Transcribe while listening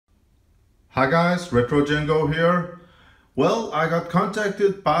Hi guys, RETROCENGO here. Well, I got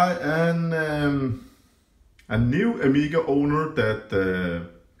contacted by a new Amiga owner that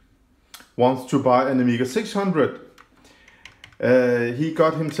wants to buy an Amiga 600. He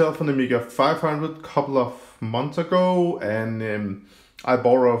got himself an Amiga 500 a couple of months ago, and I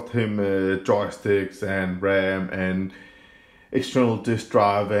borrowed him joysticks and RAM and external disk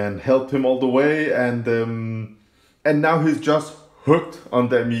drive and helped him all the way, and now he's just hooked on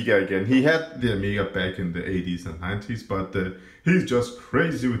the Amiga again. He had the Amiga back in the 80s and 90s, but he's just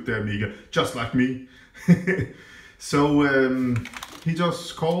crazy with the Amiga, just like me. So he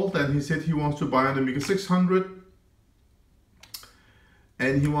just called and he said he wants to buy an Amiga 600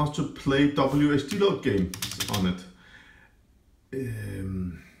 and he wants to play WHD load games on it.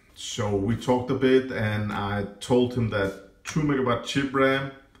 So we talked a bit and I told him that 2 MB chip RAM,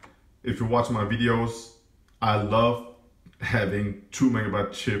 if you watch my videos, I love having 2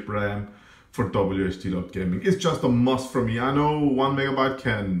 MB chip RAM for WHD load gaming. It's just a must for me. I know 1 MB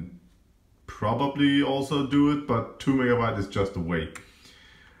can probably also do it, but 2 MB is just the way.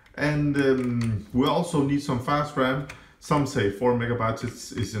 And we also need some fast RAM. Some say 4 MB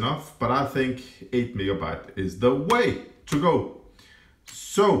is enough, but I think 8 MB is the way to go.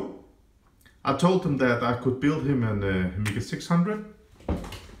 So I told him that I could build him an Amiga 600.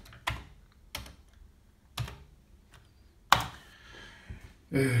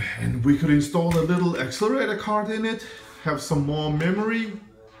 And we could install a little accelerator card in it, have some more memory,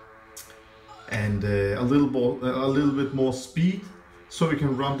 and a little bit more speed, so we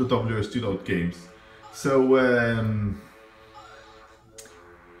can run the WHD load games. So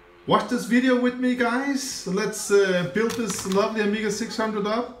watch this video with me, guys. Let's build this lovely Amiga 600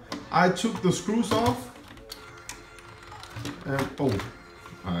 up. I took the screws off. And oh,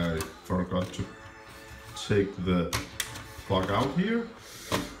 I forgot to take the plug out here.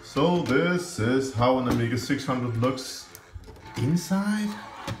 So this is how an Amiga 600 looks inside.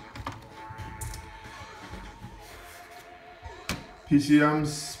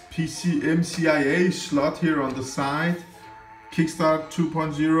 PCMCIA slot here on the side. Kickstart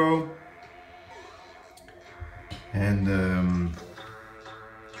 2.0.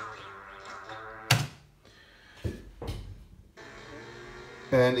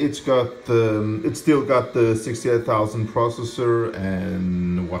 And it's still got the 68,000 processor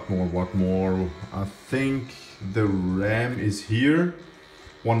and what more. I think the RAM is here,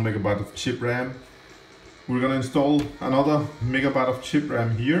 1 MB of chip RAM. We're gonna install another megabyte of chip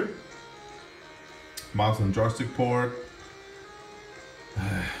RAM here. Mouse and joystick port.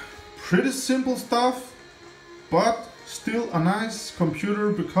 Pretty simple stuff, but still a nice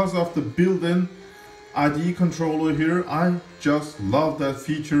computer because of the built-in IDE controller here. I just love that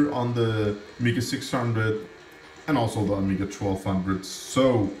feature on the Amiga 600 and also the Amiga 1200.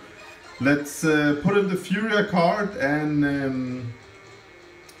 So let's put in the Furia card and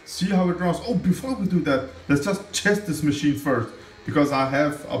see how it runs. Oh, before we do that, let's just test this machine first, because I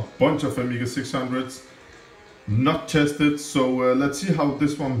have a bunch of Amiga 600s not tested. So let's see how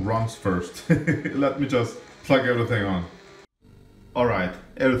this one runs first. Let me just plug everything on. All right,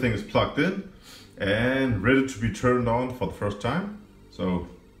 everything is plugged in and ready to be turned on for the first time. So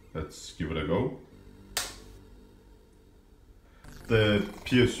let's give it a go. The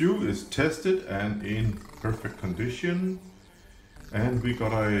PSU is tested and in perfect condition. And we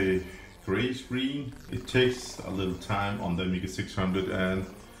got a gray screen. It takes a little time on the Amiga 600 and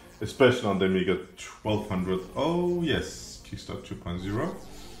especially on the Amiga 1200. Oh yes, Kickstart 2.0.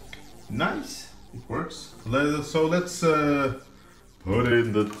 Nice, it works. So let's put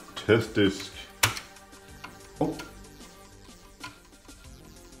in the test disk. Oh,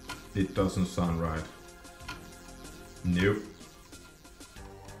 it doesn't sound right. Nope.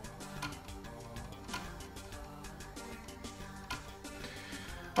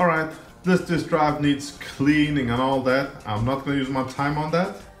 Alright, this disk drive needs cleaning and all that. I'm not going to use my time on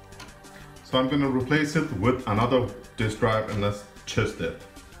that. So I'm going to replace it with another disk drive and let's test it.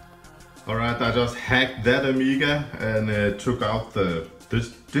 Alright, I just hacked that Amiga and took out this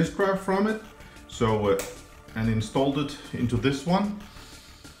disk drive from it. So and installed it into this one.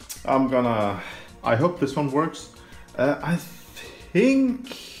 I hope this one works. I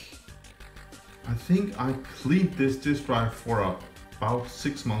think I cleaned this disk drive for about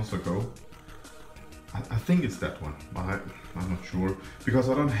 6 months ago. I think it's that one, but I'm not sure, because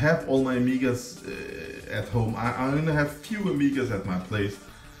I don't have all my Amigas at home. I only have few Amigas at my place.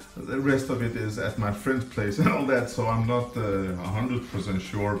 The rest of it is at my friend's place and all that, so I'm not 100%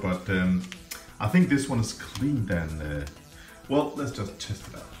 sure, but I think this one is clean then. Well, let's just test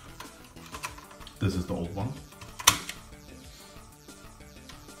it out. This is the old one.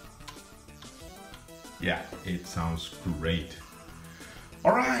 Yeah, it sounds great.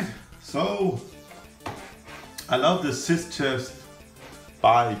 Alright, so I love the sys test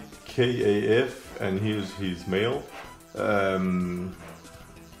by KAF, and here's his mail.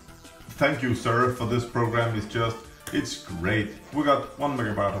 Thank you, sir, for this program. It's great. We got 1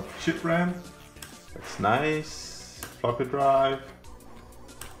 megabyte of chip RAM. That's nice. Floppy drive.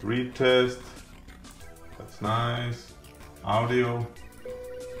 Read test. That's nice. Audio.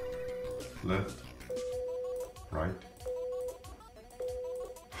 Left. Right.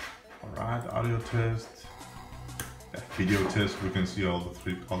 Alright, audio test. Video test, we can see all the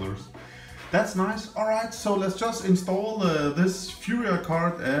 3 colors. That's nice. Alright, so let's just install this Furia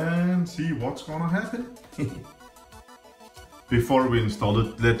card and see what's gonna happen. Before we install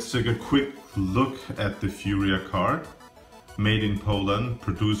it, let's take a quick look at the Furia card. Made in Poland,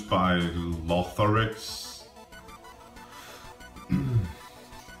 produced by Lotharex.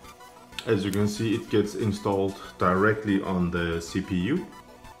 As you can see, it gets installed directly on the CPU.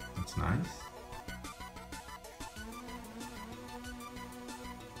 That's nice.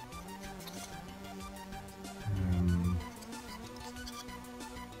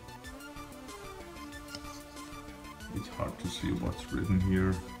 It's hard to see what's written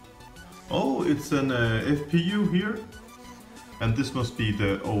here. Oh, it's an FPU here. And this must be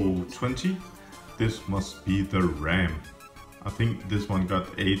the 020. This must be the RAM. I think this one got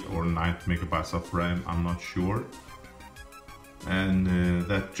 8 or 9 megabytes of RAM, I'm not sure. And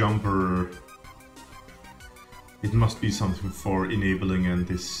that jumper, it must be something for enabling and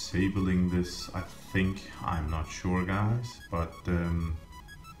disabling this, I think. I'm not sure, guys, but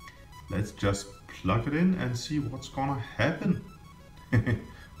let's just plug it in and see what's gonna happen.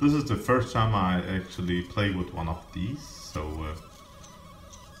 This is the first time I actually play with one of these, so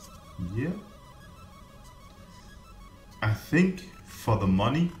yeah. I think for the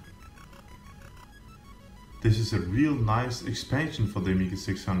money, this is a real nice expansion for the Amiga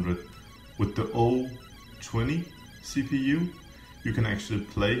 600. With the 020 CPU, you can actually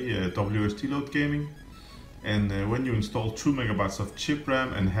play WSD load gaming. And when you install 2 megabytes of chip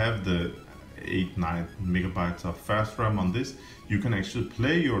RAM and have the 8-9 megabytes of fast RAM on this, you can actually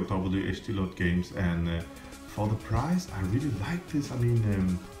play your WSD load games. And for the price, I really like this. I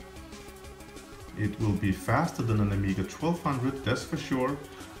mean, it will be faster than an Amiga 1200, that's for sure.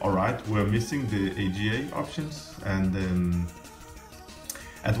 Alright, we're missing the AGA options, and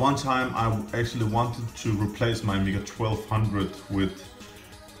at one time I actually wanted to replace my Amiga 1200 with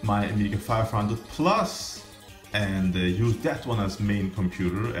my Amiga 500 Plus and use that one as main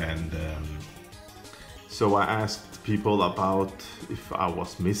computer, and so I asked people about if I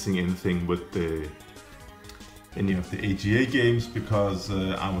was missing anything with any of the AGA games, because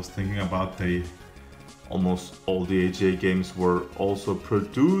I was thinking about almost all the AGA games were also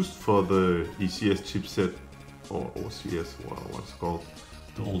produced for the ECS chipset, or OCS, what's it called,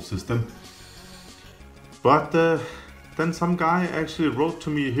 the old system. But then some guy actually wrote to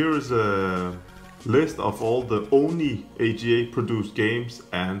me, here is a list of all the only AGA produced games,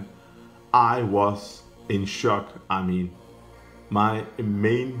 and I was in shock. I mean, my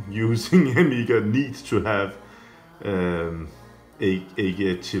main using Amiga needs to have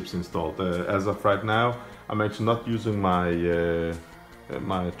AGA chips installed. As of right now, I'm actually not using my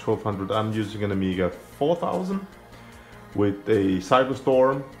my 1200. I'm using an Amiga 4000 with a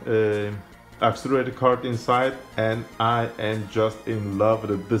Cyberstorm accelerator card inside, and I am just in love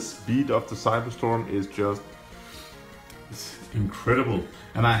with it. The speed of the Cyberstorm is just, it's incredible.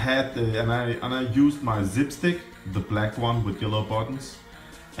 And I had and I used my zip stick, the black one with yellow buttons,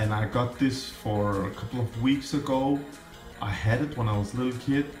 and I got this for a couple of weeks ago. I had it when I was a little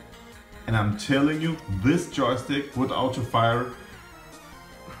kid, and I'm telling you, this joystick with auto fire,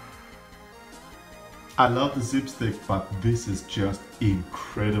 I love the zip stick, but this is just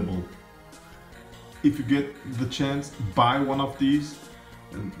incredible. If you get the chance, buy one of these.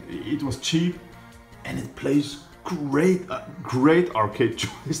 It was cheap and it plays great, great arcade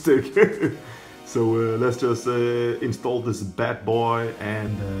joystick. So let's just install this bad boy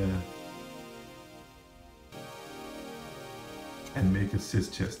and make a sys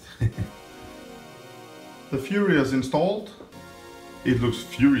test. The Furia is installed. It looks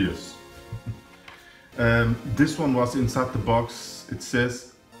furious. This one was inside the box. It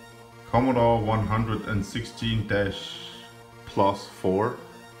says Commodore 116-4.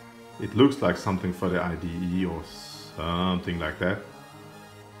 It looks like something for the IDE or something like that.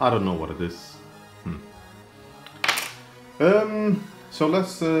 I don't know what it is. So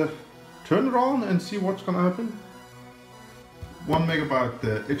let's turn it on and see what's gonna happen. 1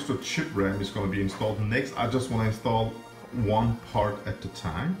 megabyte extra chip RAM is gonna be installed next. I just wanna install one part at a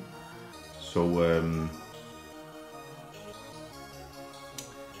time. So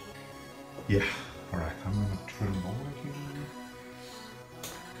yeah, alright, I'm gonna turn it over here.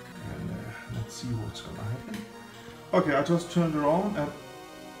 And let's see what's gonna happen. Okay, I just turned it on and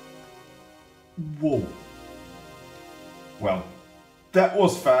whoa. Well, that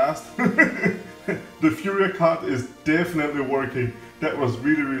was fast. The Furia card is definitely working. That was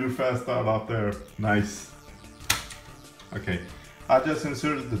really fast start out there. Nice. Okay, I just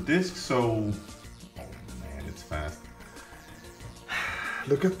inserted the disc, so oh man, it's fast.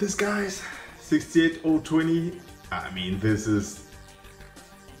 Look at this, guys. 68020. I mean, this is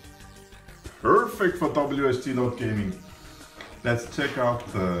perfect for WSD load gaming. Let's check out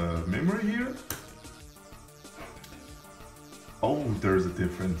the memory here. Oh, there's a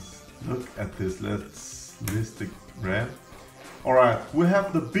difference. Look at this. Let's list the RAM. Alright, we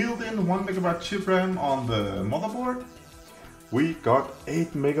have the built-in 1 megabyte chip RAM on the motherboard. We got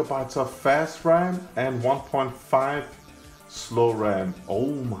 8 megabytes of fast RAM and 1.5 slow RAM.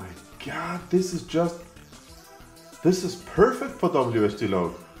 Oh my god, this is perfect for WSD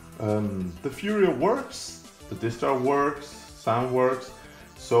load. The Furia works, the disk drive works, sound works.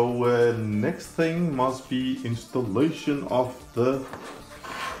 So next thing must be installation of the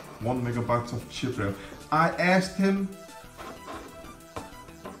 1 megabytes of chip RAM. I asked him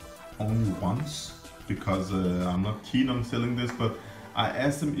only once because I'm not keen on selling this, but I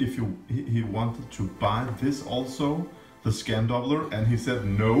asked him if he wanted to buy this also, the scan doubler, and he said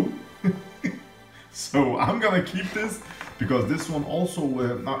no. So I'm gonna keep this because this one also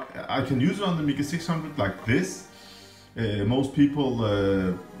I can use it on the Amiga 600 like this. Most people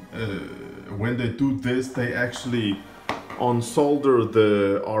when they do this, they actually unsolder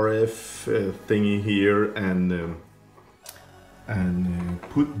the RF thingy here and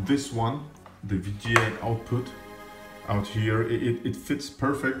put this one, the VGA output, out here. It fits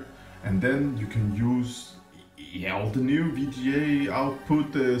perfect, and then you can use all the new VGA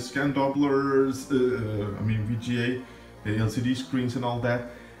output, scan doublers, I mean VGA, LCD screens and all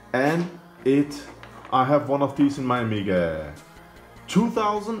that. And I have one of these in my Amiga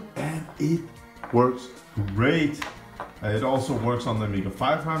 2000 and it works great. It also works on the Amiga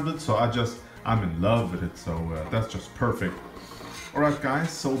 500, so I'm in love with it, so that's just perfect. Alright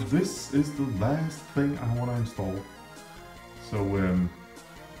guys, so this is the last thing I want to install. So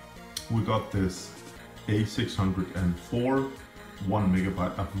we got this A604 1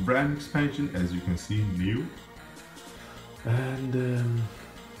 megabyte of RAM expansion, as you can see, new. And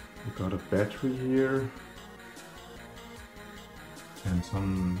we got a battery here and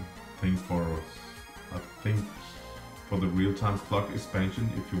something for, I think, for the real-time clock expansion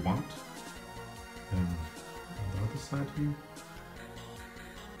if you want. On the other side here,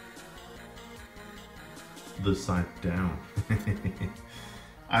 the side down.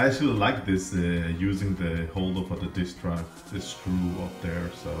 I actually like this using the holder for the disk drive, this screw up there,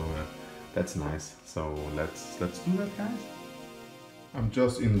 so that's nice. So let's do that, guys. I'm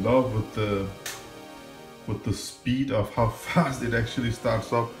just in love with the speed of how fast it actually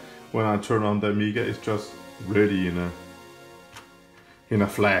starts up. When I turn on the Amiga, it's just ready in a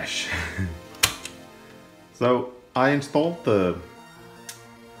flash. So I installed the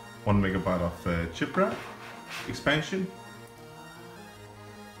 1 megabyte of chip RAM expansion.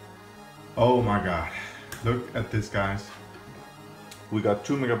 Oh my god, look at this, guys. We got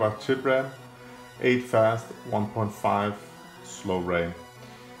 2 megabyte chip RAM, 8 fast, 1.5 slow RAM.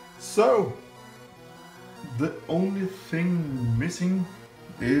 So the only thing missing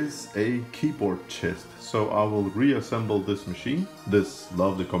is a keyboard chest. So I will reassemble this machine, this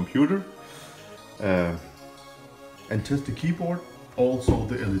lovely computer, and test the keyboard, also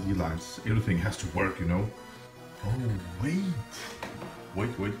the LED lights. Everything has to work, you know. Oh wait.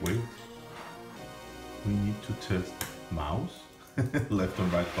 We need to test mouse, left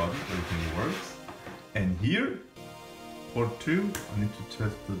and right button, everything works. And here, port 2, I need to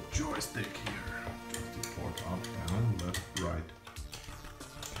test the joystick here. Joystick port up, down, left, right.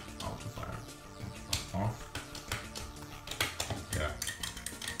 Auto fire, off. Yeah.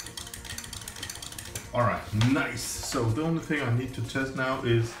 Alright, nice. So the only thing I need to test now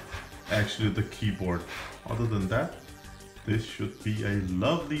is actually the keyboard. Other than that, this should be a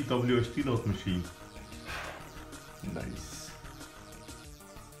lovely WSD load machine. Nice.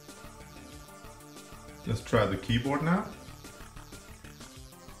 Let's try the keyboard now.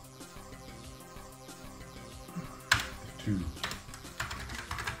 Two.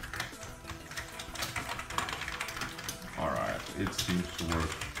 Alright, it seems to work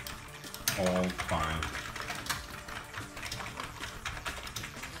all fine.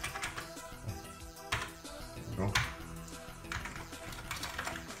 There we go.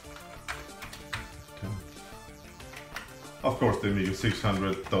 Of course the Amiga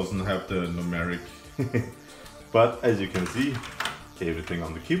 600 doesn't have the numeric, but as you can see, everything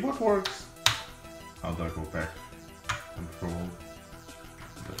on the keyboard works. How do I go back? Control.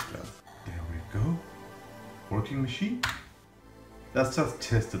 There we go. Working machine. Let's just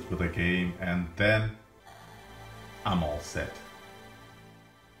test it with a game and then I'm all set.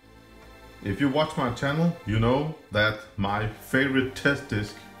 If you watch my channel, you know that my favorite test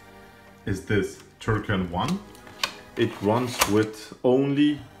disk is this Turkan 1. It runs with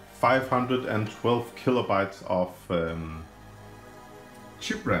only 512 kilobytes of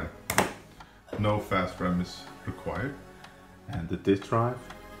chip RAM. No fast RAM is required. And the disk drive.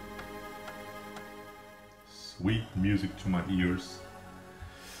 Sweet music to my ears.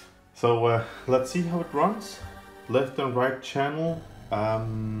 So let's see how it runs. Left and right channel.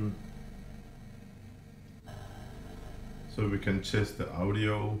 So we can test the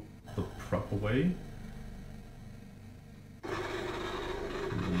audio the proper way.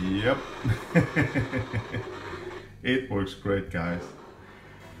 Yep. It works great, guys.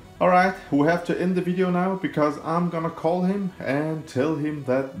 Alright, we have to end the video now because I'm gonna call him and tell him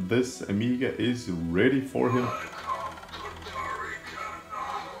that this Amiga is ready for him.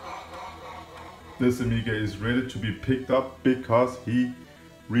 This Amiga is ready to be picked up because he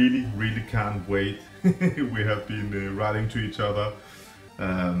really can't wait. We have been writing to each other.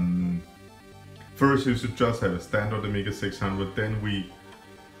 First you should just have a standard Amiga 600, then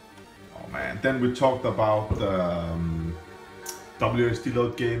we talked about WSD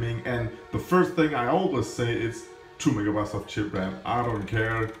load gaming, and the first thing I always say is 2 megabytes of chip RAM. I don't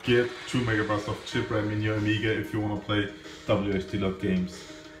care, get 2 megabytes of chip RAM in your Amiga if you want to play WSD load games.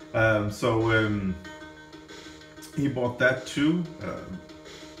 He bought that too,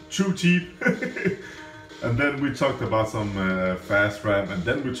 too cheap. And then we talked about some fast RAM, and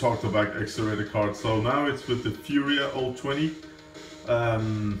then we talked about accelerator cards. So now it's with the Furia EC020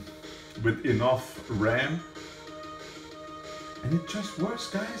 with enough RAM. And it just works,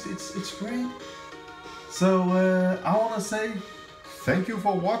 guys. It's great. So I want to say thank you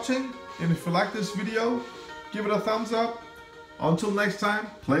for watching, and if you like this video, give it a thumbs up. Until next time,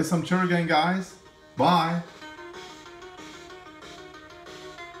 play some Turkan, guys. Bye.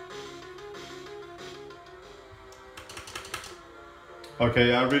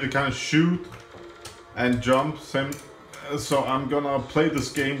 Okay, I really can't shoot and jump, so I'm gonna play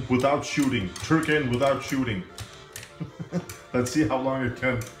this game without shooting. Turkan without shooting. Let's see how long it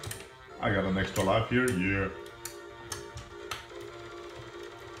can. I got an extra life here, yeah.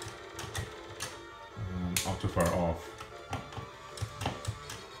 Auto fire off.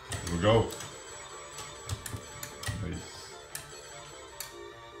 Here we go. Nice.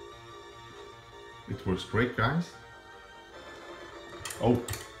 It works great, guys. Oh.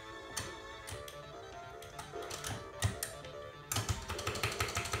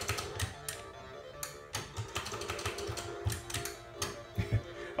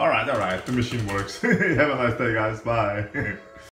 All right, the machine works. Have a nice day, guys. Bye.